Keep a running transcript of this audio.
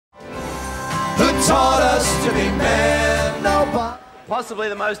who taught us to be men. Nobody. Possibly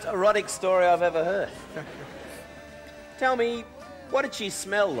the most erotic story I've ever heard. Tell me, what did she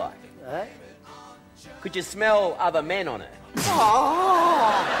smell like? Eh? Could you smell other men on her?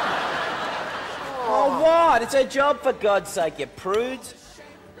 Oh, Oh, what? It's her job, for God's sake, you prudes.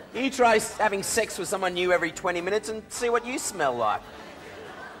 You try having sex with someone new every 20 minutes and see what you smell like.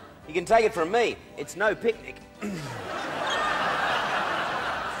 You can take it from me, it's no picnic.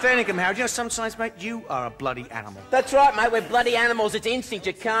 Fair income, Howard. You know, sometimes, mate, you are a bloody animal. That's right, mate, we're bloody animals. It's instinct,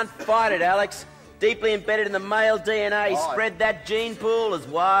 you can't fight it, Alex. Deeply embedded in the male DNA. Oh. Spread that gene pool as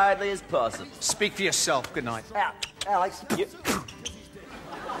widely as possible. Speak for yourself. Good night. Alex. You...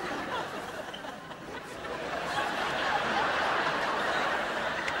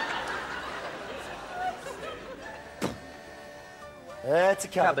 That's a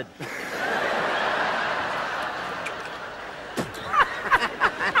cupboard.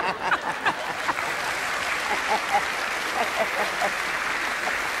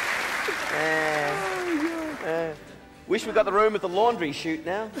 Wish we got the room with the laundry chute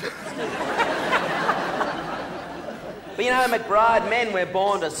now. But you know, McBride, men, we're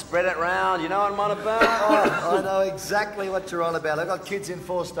born to spread it round. You know what I'm on about? Oh, I know exactly what you're on about. I've got kids in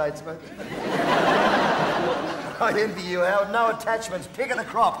 4 states, mate. I envy you, Howard. No attachments, pick of the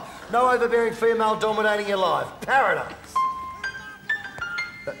crop. No overbearing female dominating your life. Paradise.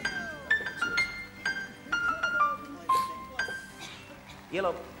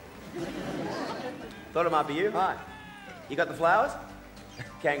 Yellow. Thought it might be you. Hi. You got the flowers?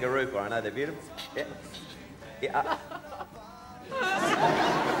 Kangaroo for, I know they're beautiful. Yeah. Yeah.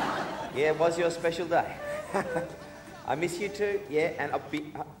 Yeah, it was your special day. I miss you too. Yeah, and I'll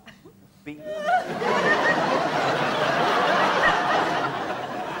be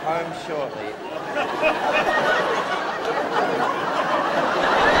home shortly.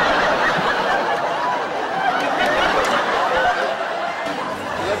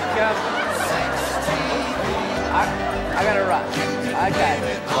 Look, I gotta rush. Okay.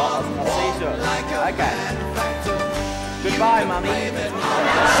 Well, I'll see you shortly. Okay. Goodbye,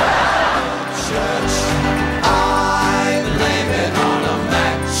 Mummy.